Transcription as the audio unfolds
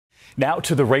Now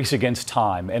to the race against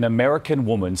time. An American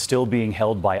woman still being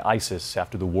held by ISIS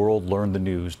after the world learned the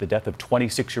news. The death of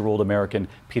 26-year-old American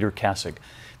Peter Kassig,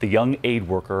 the young aid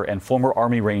worker and former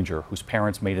Army Ranger whose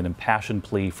parents made an impassioned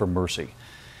plea for mercy.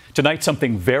 Tonight,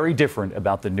 something very different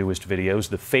about the newest videos.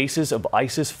 The faces of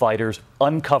ISIS fighters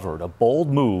uncovered, a bold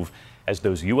move as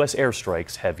those U.S.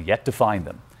 airstrikes have yet to find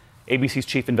them. ABC's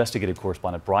chief investigative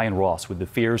correspondent Brian Ross with the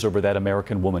fears over that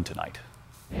American woman tonight.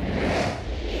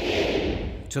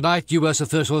 Tonight, U.S.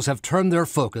 officials have turned their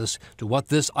focus to what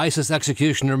this ISIS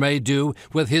executioner may do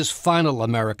with his final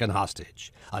American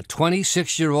hostage, a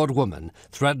 26-year-old woman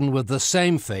threatened with the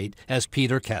same fate as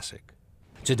Peter Kassig.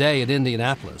 Today in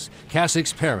Indianapolis,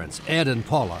 Kassig's parents, Ed and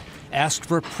Paula, asked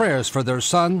for prayers for their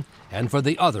son and for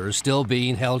the others still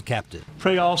being held captive.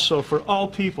 Pray also for all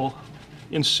people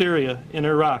in Syria, in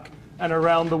Iraq, and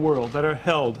around the world that are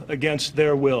held against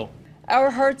their will.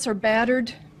 Our hearts are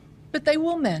battered, but they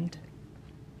will mend.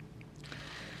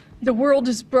 The world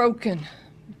is broken,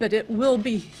 but it will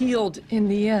be healed in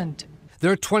the end.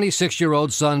 Their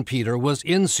 26-year-old son, Peter, was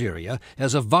in Syria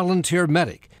as a volunteer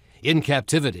medic. In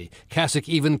captivity, Kassig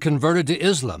even converted to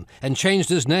Islam and changed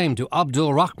his name to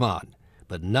Abdul Rahman.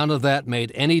 But none of that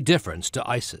made any difference to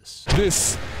ISIS.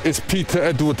 This is Peter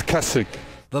Edward Kassig.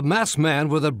 The masked man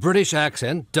with a British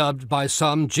accent, dubbed by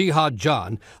some Jihad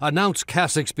John, announced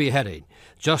Kassig's beheading,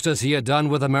 just as he had done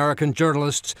with American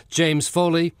journalists James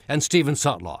Foley and Steven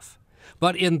Sotloff.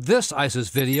 But in this ISIS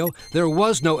video, there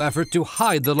was no effort to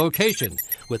hide the location,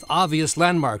 with obvious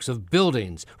landmarks of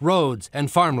buildings, roads, and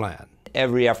farmland.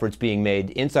 Every effort's being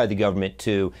made inside the government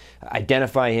to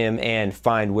identify him and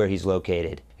find where he's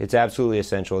located. It's absolutely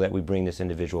essential that we bring this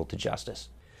individual to justice.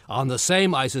 On the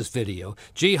same ISIS video,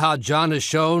 Jihad John is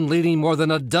shown leading more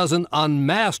than a dozen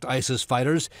unmasked ISIS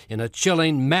fighters in a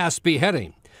chilling mass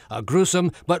beheading. A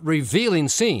gruesome but revealing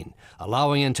scene,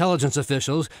 allowing intelligence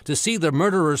officials to see the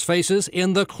murderers' faces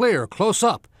in the clear, close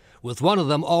up, with one of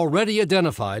them already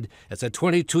identified as a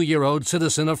 22-year-old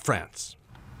citizen of France.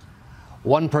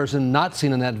 One person not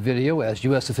seen in that video, as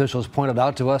U.S. officials pointed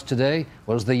out to us today,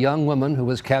 was the young woman who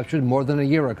was captured more than a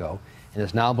year ago and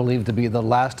is now believed to be the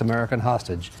last American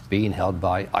hostage being held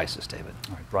by ISIS, David.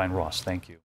 All right, Brian Ross, thank you.